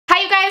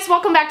guys,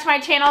 welcome back to my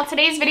channel.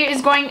 Today's video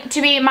is going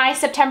to be my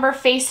September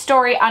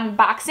Facetory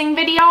unboxing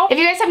video. If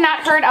you guys have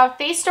not heard of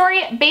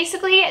Facetory,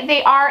 basically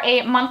they are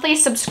a monthly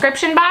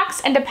subscription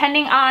box, and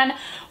depending on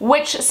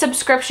which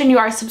subscription you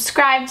are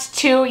subscribed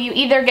to, you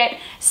either get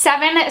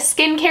 7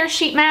 skincare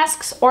sheet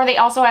masks or they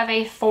also have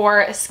a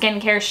 4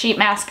 skincare sheet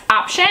mask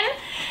option.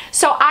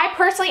 So I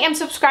personally am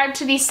subscribed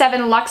to the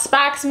 7 Luxe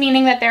box,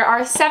 meaning that there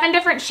are 7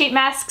 different sheet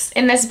masks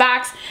in this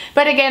box,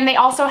 but again they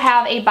also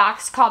have a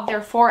box called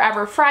their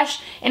Forever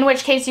Fresh, in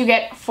which case you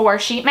get 4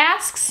 sheet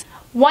masks.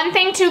 One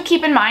thing to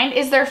keep in mind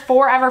is their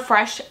Forever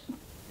Fresh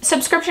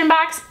subscription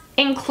box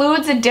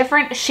includes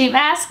different sheet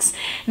masks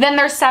than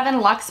their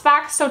 7 Luxe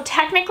box, so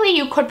technically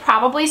you could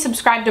probably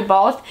subscribe to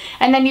both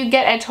and then you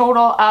get a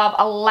total of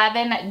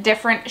 11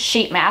 different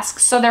sheet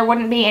masks, so there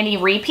wouldn't be any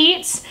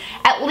repeats,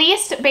 at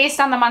least based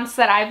on the months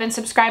that I've been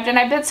subscribed, and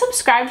I've been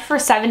subscribed for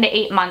 7 to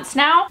 8 months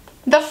now.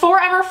 The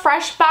Forever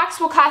Fresh box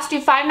will cost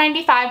you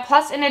 $5.95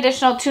 plus an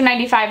additional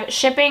 $2.95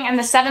 shipping, and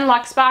the 7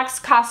 Luxe box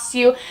costs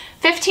you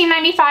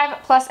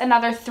 $15.95 plus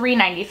another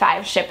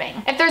 $3.95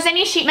 shipping. If there's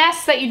any sheet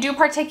masks that you do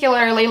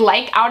particularly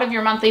like out of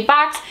your monthly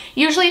box,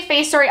 usually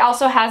Facetory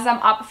also has them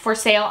up for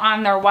sale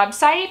on their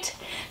website.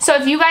 So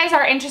if you guys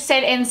are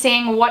interested in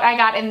seeing what I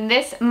got in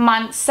this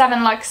month's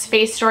 7 Luxe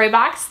Facetory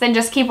box, then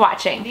just keep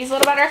watching. These a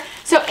little better.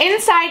 So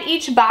inside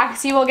each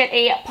box you will get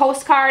a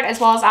postcard as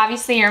well as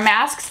obviously your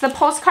masks. The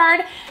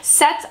postcard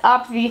sets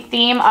up the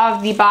theme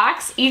of the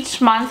box.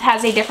 Each month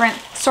has a different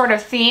sort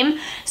of theme.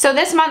 So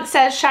this month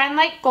says shine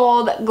like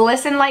gold,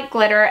 glisten like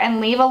glitter,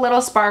 and leave a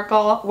little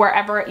sparkle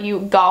wherever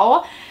you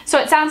go. So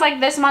it sounds like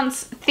this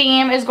month's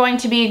theme is going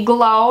to be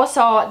glow,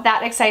 so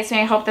that excites me.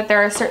 I hope that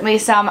there are certainly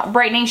some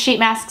brightening sheet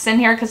masks in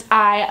here because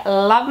I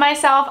love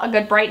myself a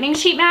good brightening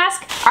sheet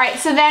mask. Alright,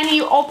 so then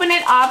you open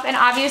it up and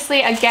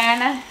obviously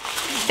again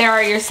there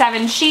are your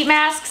 7 sheet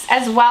masks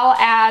as well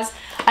as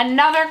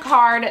another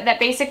card that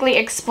basically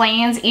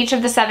explains each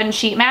of the 7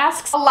 sheet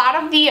masks. A lot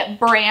of the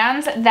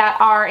brands that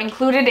are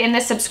included in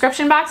this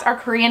subscription box are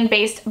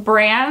Korean-based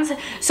brands,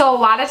 so a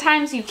lot of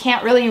times you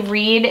can't really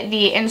read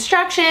the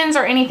instructions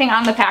or anything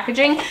on the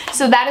packaging,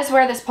 so that is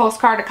where this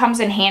postcard comes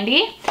in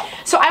handy.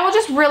 So I will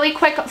just really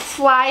quick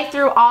fly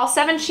through all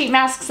 7 sheet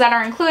masks that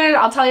are included.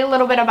 I'll tell you a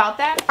little bit about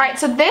that. Alright,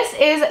 so this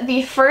is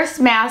the first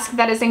mask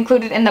that is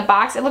included in the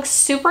box. It looks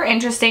super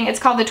interesting. It's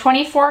called the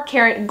 24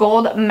 karat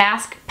gold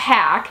mask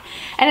pack,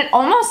 and it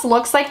almost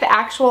looks like the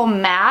actual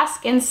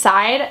mask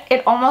inside.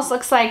 It almost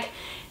looks like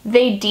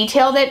they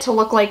detailed it to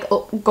look like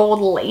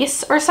gold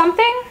lace or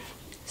something.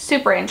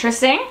 Super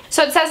interesting.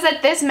 So it says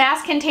that this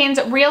mask contains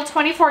real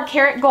 24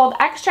 karat gold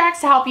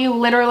extracts to help you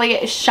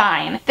literally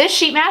shine. This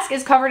sheet mask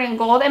is covered in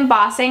gold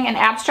embossing and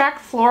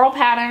abstract floral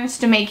patterns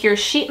to make your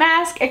sheet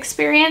mask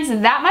experience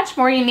that much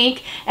more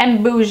unique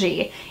and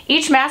bougie.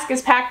 Each mask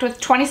is packed with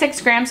 26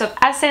 grams of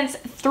essence,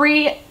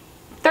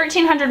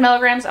 1,300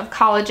 milligrams of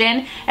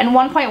collagen, and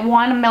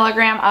 1.1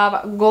 milligram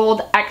of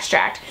gold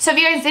extract. So if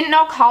you guys didn't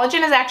know,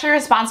 collagen is actually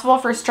responsible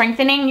for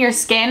strengthening your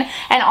skin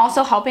and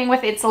also helping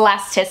with its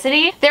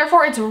elasticity.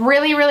 Therefore, it's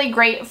really, really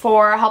great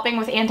for helping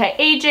with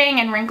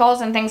anti-aging and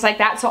wrinkles and things like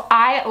that. So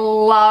I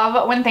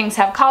love when things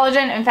have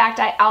collagen. In fact,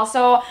 I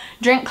also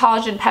drink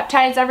collagen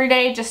peptides every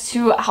day just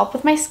to help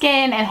with my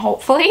skin and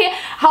hopefully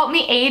help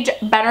me age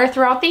better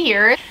throughout the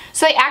year.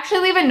 So they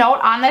actually leave a note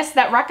on this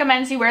that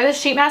recommends you wear this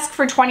sheet mask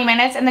for 20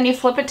 minutes and then you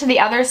flip it to the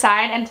other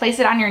side and place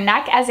it on your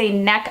neck as a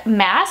neck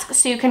mask,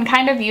 so you can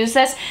kind of use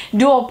this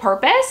dual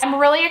purpose. I'm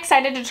really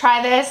excited to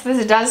try this.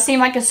 This does seem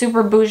like a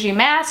super bougie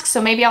mask,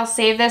 so maybe I'll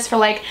save this for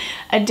like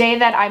a day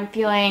that I'm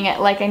feeling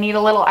like I need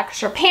a little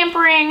extra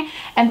pampering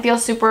and feel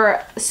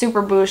super,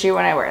 super bougie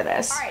when I wear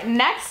this. Alright,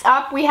 next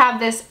up we have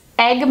this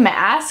egg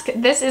mask.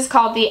 This is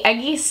called the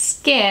Eggy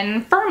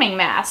Skin Firming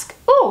Mask.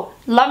 Ooh,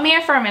 love me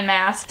a firming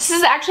mask. This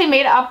is actually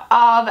made up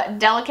of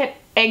delicate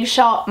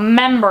eggshell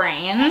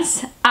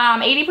membranes.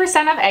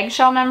 80% of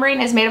eggshell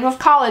membrane is made up of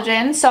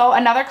collagen, so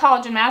another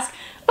collagen mask.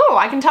 Ooh,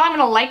 I can tell I'm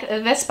gonna like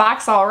this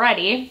box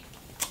already.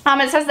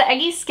 It says the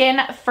Eggy Skin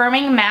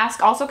Firming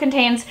Mask also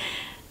contains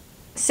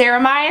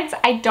ceramides.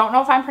 I don't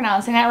know if I'm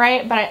pronouncing that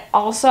right, but I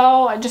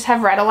also just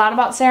have read a lot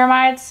about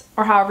ceramides,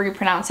 or however you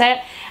pronounce it,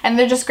 and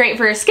they're just great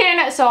for your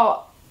skin,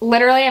 so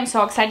literally I'm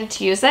so excited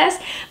to use this.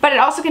 But it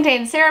also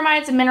contains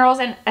ceramides, minerals,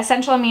 and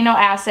essential amino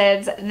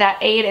acids that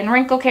aid in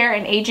wrinkle care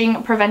and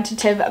aging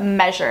preventative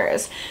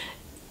measures.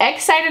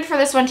 Excited for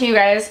this one too, you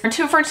guys.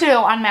 2 for 2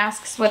 on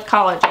masks with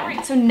collagen.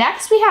 Alright, so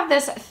next we have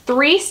this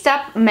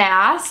 3-step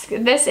mask.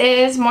 This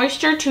is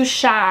Moisture to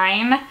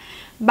Shine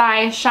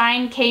by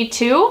Shine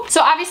K2.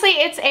 So obviously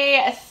it's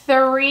a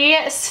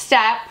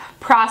 3-step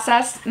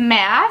process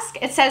mask.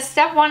 It says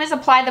step 1 is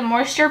apply the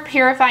moisture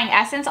purifying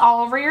essence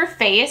all over your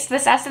face.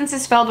 This essence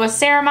is filled with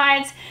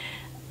ceramides,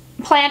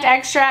 plant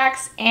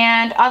extracts,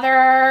 and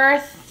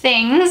other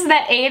things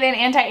that aid in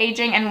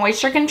anti-aging and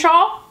moisture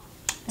control.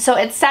 So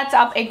it sets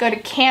up a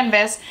good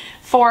canvas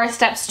for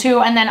steps 2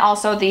 and then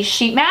also the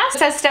sheet mask. It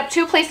says step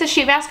 2, place the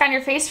sheet mask on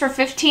your face for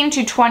 15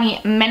 to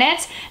 20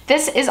 minutes.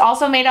 This is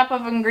also made up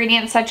of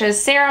ingredients such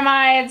as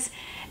ceramides,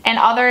 and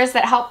others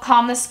that help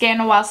calm the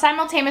skin while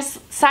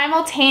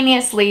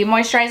simultaneously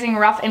moisturizing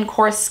rough and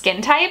coarse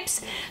skin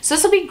types. So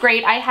this will be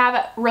great. I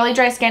have really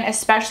dry skin,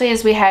 especially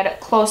as we head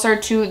closer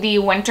to the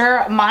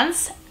winter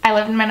months. I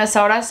live in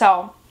Minnesota,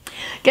 so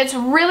it gets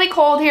really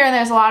cold here and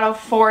there's a lot of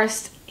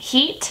forced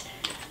heat.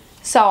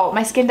 So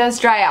my skin does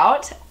dry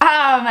out.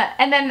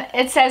 And then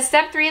it says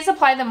step 3 is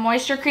apply the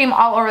moisture cream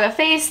all over the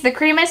face. The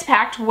cream is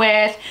packed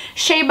with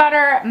shea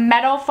butter,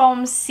 meadow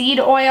foam, seed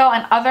oil,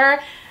 and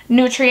other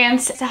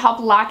nutrients to help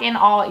lock in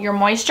all your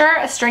moisture,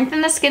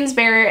 strengthen the skin's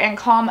barrier, and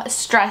calm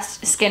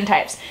stressed skin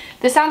types.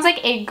 This sounds like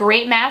a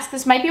great mask.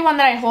 This might be one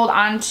that I hold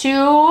on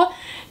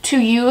to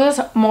use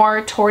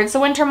more towards the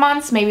winter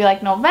months, maybe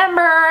like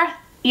November,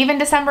 even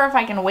December if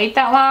I can wait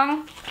that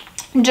long.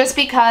 Just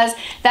because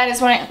that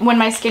is when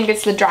my skin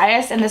gets the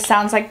driest, and this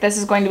sounds like this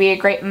is going to be a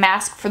great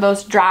mask for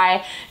those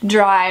dry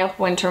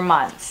winter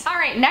months.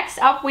 Alright, next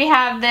up we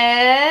have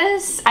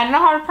this, I don't know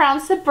how to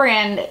pronounce the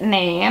brand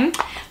name,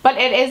 but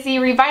it is the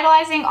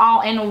Revitalizing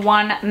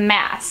All-in-One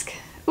Mask.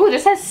 Ooh,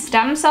 this has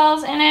stem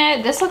cells in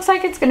it. This looks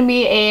like it's going to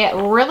be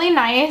a really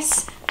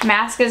nice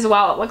mask as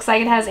well. It looks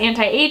like it has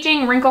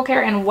anti-aging, wrinkle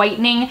care, and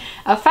whitening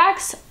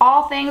effects.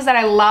 All things that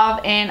I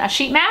love in a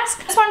sheet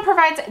mask. This one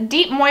provides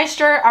deep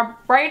moisture, a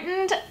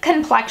brightened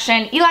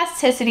complexion,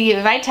 elasticity,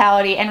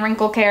 vitality, and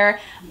wrinkle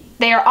care.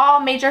 They are all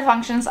major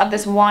functions of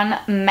this one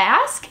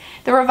mask.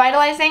 The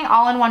Revitalizing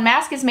All-in-One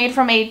Mask is made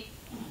from a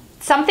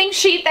something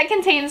sheet that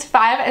contains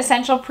 5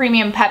 essential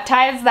premium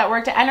peptides that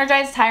work to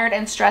energize tired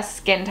and stressed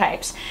skin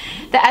types.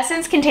 The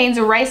essence contains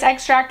rice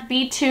extract,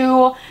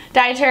 B2,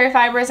 dietary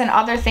fibers, and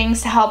other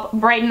things to help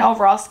brighten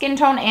overall skin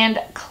tone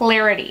and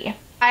clarity.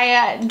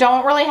 I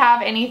don't really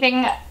have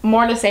anything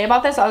more to say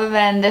about this other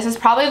than this is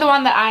probably the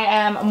one that I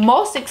am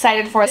most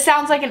excited for. It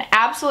sounds like an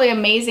absolutely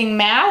amazing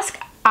mask.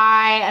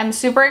 I am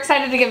super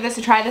excited to give this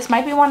a try. This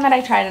might be one that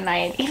I try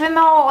tonight, even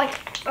though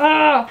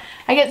I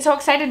get so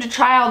excited to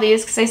try all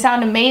these because they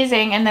sound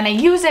amazing and then I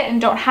use it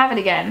and don't have it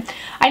again.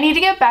 I need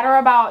to get better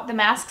about the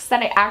masks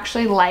that I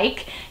actually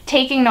like,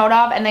 taking note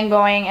of and then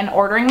going and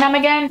ordering them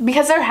again,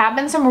 because there have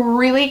been some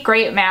really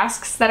great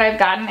masks that I've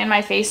gotten in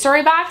my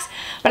Facetory box,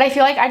 but I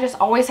feel like I just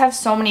always have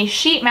so many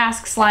sheet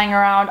masks lying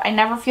around. I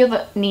never feel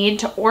the need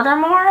to order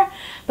more,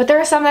 but there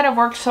are some that have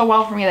worked so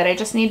well for me that I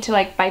just need to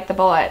like bite the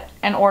bullet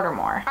and order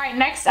more. Alright,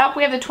 next up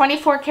we have the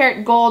 24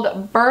 karat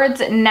gold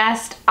Bird's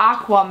Nest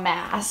Aqua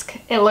Mask.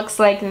 It looks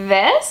like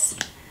this.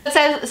 It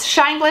says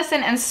shine,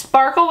 glisten, and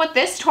sparkle with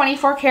this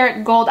 24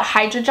 karat gold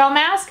hydrogel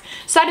mask.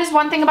 So that is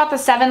one thing about the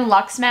 7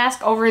 Luxe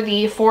mask over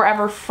the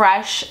Forever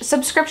Fresh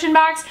subscription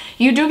box.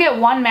 You do get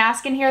one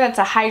mask in here that's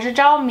a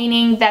hydrogel,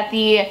 meaning that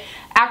the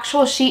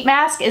actual sheet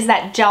mask is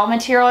that gel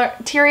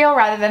material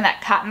rather than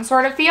that cotton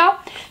sort of feel.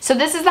 So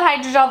this is the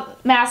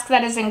hydrogel mask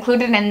that is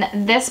included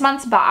in this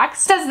month's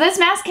box. It says this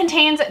mask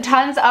contains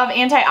tons of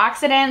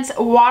antioxidants,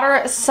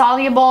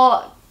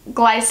 water-soluble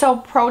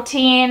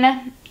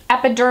glycoprotein,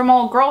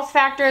 epidermal growth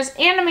factors,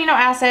 and amino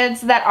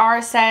acids that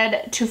are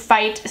said to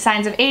fight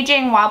signs of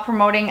aging while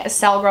promoting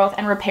cell growth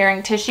and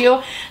repairing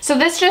tissue. So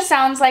this just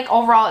sounds like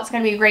overall it's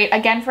going to be great,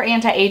 again, for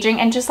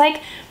anti-aging and just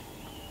like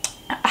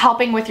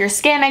helping with your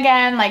skin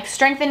again, like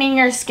strengthening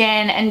your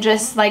skin and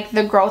just like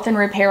the growth and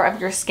repair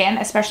of your skin,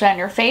 especially on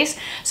your face.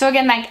 So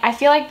again, like I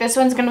feel like this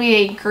one's going to be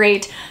a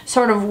great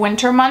sort of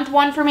winter month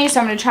one for me, so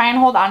I'm going to try and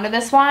hold on to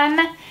this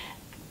one.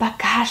 But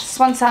gosh, this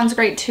one sounds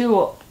great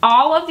too.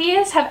 All of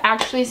these have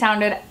actually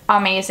sounded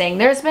amazing.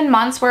 There's been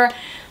months where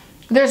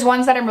there's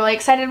ones that I'm really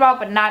excited about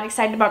but not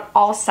excited about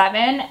all 7,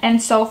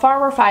 and so far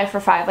we're 5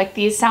 for 5. Like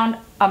these sound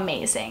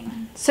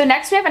amazing. So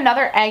next we have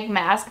another egg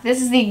mask.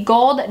 This is the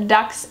Gold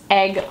Duck's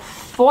Egg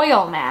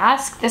Foil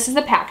Mask. This is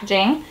the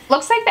packaging.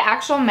 Looks like the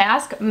actual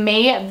mask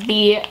may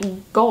be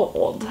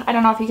gold. I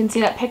don't know if you can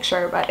see that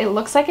picture, but it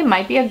looks like it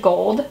might be a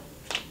gold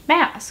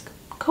mask.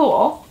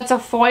 Cool. It's a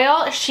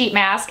foil sheet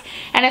mask,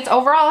 and its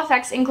overall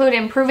effects include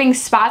improving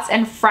spots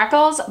and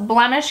freckles,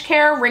 blemish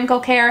care, wrinkle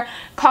care,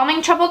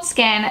 calming troubled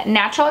skin,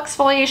 natural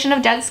exfoliation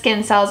of dead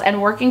skin cells,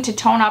 and working to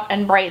tone up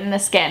and brighten the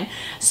skin.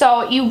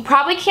 So you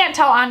probably can't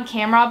tell on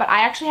camera, but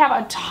I actually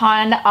have a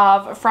ton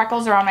of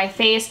freckles around my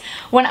face.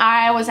 When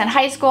I was in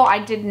high school,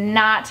 I did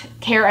not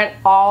care at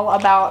all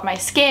about my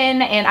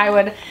skin, and I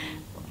would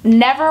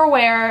never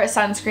wear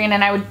sunscreen,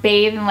 and I would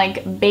bathe in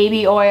like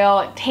baby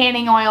oil,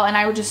 tanning oil, and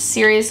I would just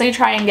seriously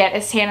try and get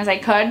as tan as I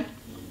could.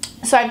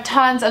 So I have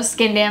tons of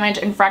skin damage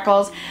and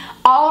freckles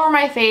all over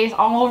my face,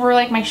 all over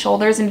like my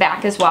shoulders and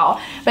back as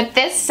well. But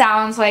this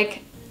sounds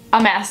like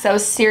a mask that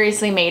was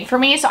seriously made for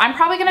me. So I'm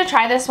probably going to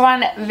try this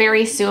one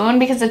very soon,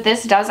 because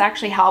this does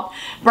actually help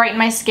brighten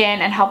my skin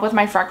and help with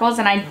my freckles,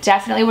 and I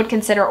definitely would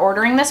consider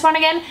ordering this one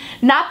again.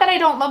 Not that I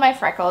don't love my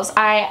freckles.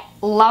 I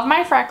love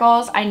my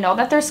freckles. I know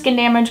that they're skin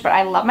damage, but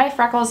I love my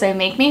freckles. They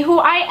make me who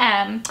I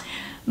am.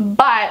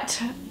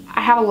 But I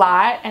have a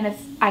lot, and if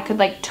I could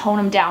like tone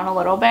them down a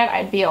little bit,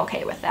 I'd be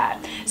okay with that.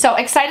 So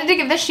excited to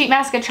give this sheet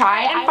mask a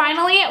try. And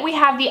finally, we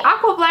have the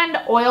Aqua Blend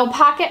Oil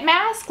Pocket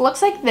Mask.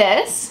 Looks like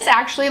this. This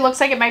actually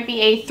looks like it might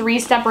be a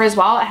 3-stepper as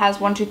well. It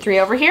has 1, 2, 3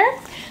 over here.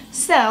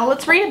 So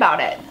let's read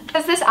about it.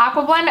 As this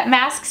Aqua Blend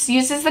Masks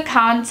uses the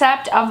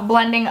concept of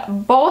blending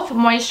both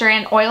moisture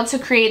and oil to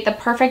create the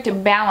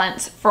perfect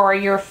balance for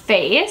your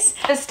face.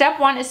 The step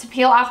 1 is to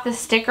peel off the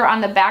sticker on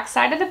the back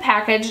side of the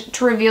package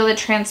to reveal the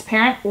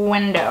transparent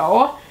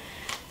window.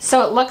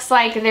 So it looks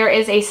like there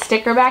is a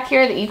sticker back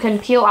here that you can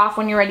peel off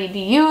when you're ready to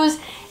use,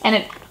 and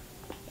it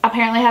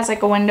apparently has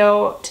like a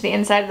window to the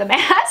inside of the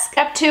mask.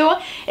 Step 2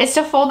 is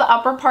to fold the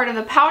upper part of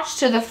the pouch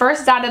to the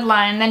first dotted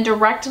line, then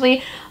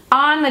directly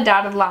on the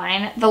dotted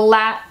line,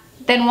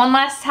 then one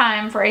last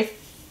time for a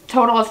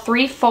total of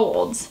 3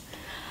 folds.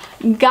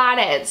 Got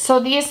it. So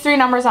these 3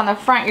 numbers on the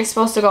front, you're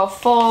supposed to go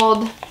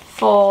fold,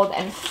 fold,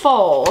 and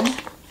fold.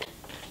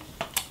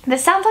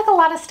 This sounds like a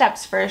lot of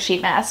steps for a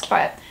sheet mask,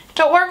 but if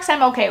it works,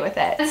 I'm okay with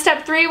it. In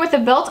step 3, with the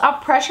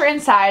built-up pressure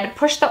inside,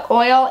 push the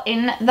oil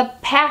in the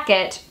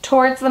packet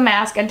towards the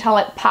mask until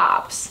it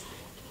pops.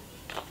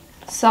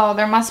 So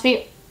there must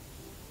be,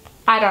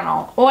 I don't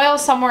know, oil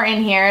somewhere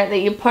in here that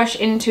you push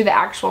into the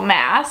actual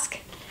mask.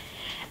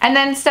 And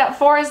then step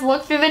 4 is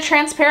look through the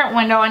transparent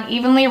window and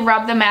evenly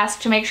rub the mask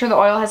to make sure the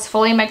oil has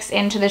fully mixed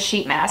into the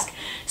sheet mask.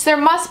 So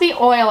there must be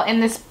oil in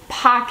this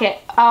pocket.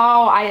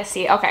 Oh, I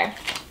see. Okay.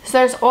 So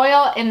there's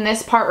oil in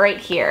this part right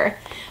here.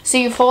 So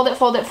you fold it,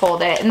 fold it,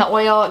 fold it, and the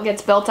oil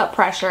gets built up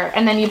pressure,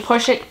 and then you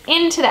push it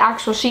into the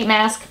actual sheet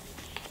mask,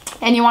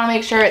 and you want to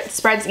make sure it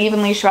spreads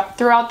evenly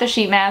throughout the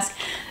sheet mask.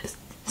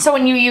 So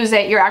when you use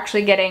it, you're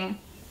actually getting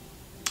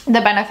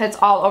the benefits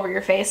all over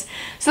your face.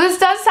 So this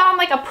does sound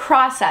like a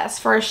process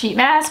for a sheet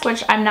mask,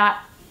 which I'm not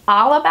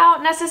all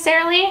about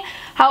necessarily.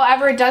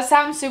 However, it does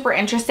sound super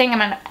interesting,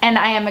 and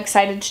I am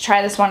excited to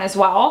try this one as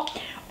well.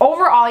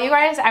 Overall, you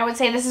guys, I would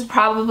say this is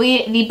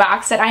probably the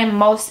box that I am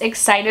most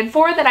excited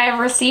for that I have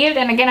received.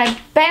 And again, I've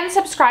been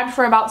subscribed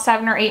for about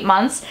 7 or 8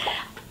 months.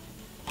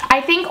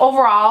 I think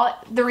overall,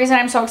 the reason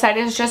I'm so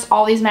excited is just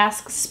all these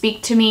masks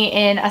speak to me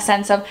in a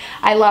sense of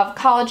I love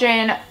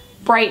collagen,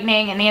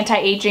 brightening, and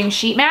anti-aging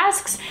sheet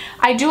masks.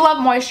 I do love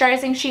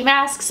moisturizing sheet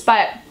masks,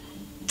 but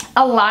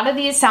a lot of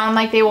these sound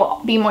like they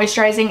will be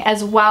moisturizing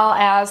as well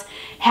as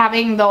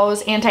having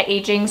those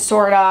anti-aging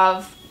sort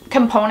of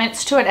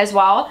components to it as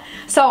well.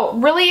 So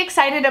really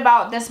excited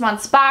about this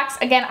month's box.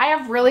 Again, I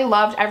have really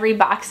loved every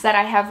box that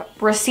I have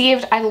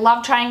received. I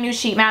love trying new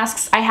sheet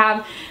masks. I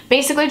have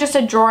basically just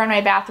a drawer in my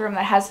bathroom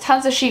that has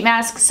tons of sheet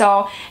masks,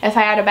 so if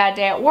I had a bad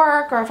day at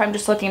work, or if I'm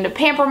just looking to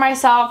pamper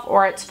myself,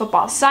 or it's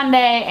football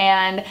Sunday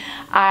and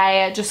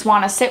I just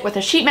want to sit with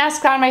a sheet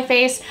mask on my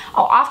face,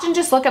 I'll often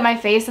just look at my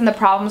face and the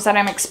problems that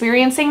I'm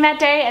experiencing that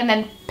day and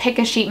then pick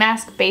a sheet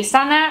mask based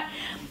on that.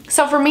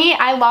 So for me,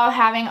 I love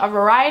having a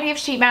variety of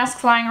sheet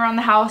masks lying around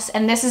the house,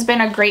 and this has been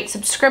a great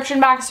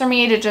subscription box for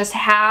me to just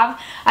have.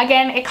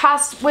 Again, it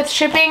costs, with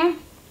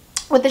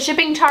the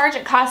shipping charge,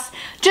 it costs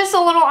just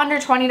a little under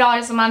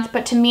 $20 a month,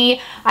 but to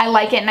me, I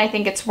like it and I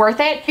think it's worth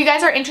it. If you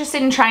guys are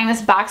interested in trying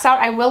this box out,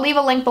 I will leave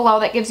a link below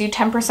that gives you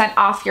 10%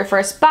 off your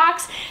first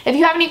box. If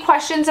you have any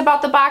questions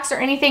about the box or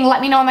anything, let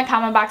me know in the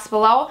comment box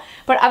below.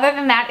 But other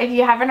than that, if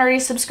you haven't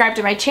already subscribed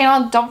to my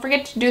channel, don't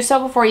forget to do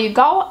so before you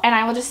go, and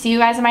I will just see you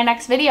guys in my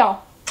next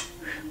video.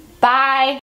 Bye!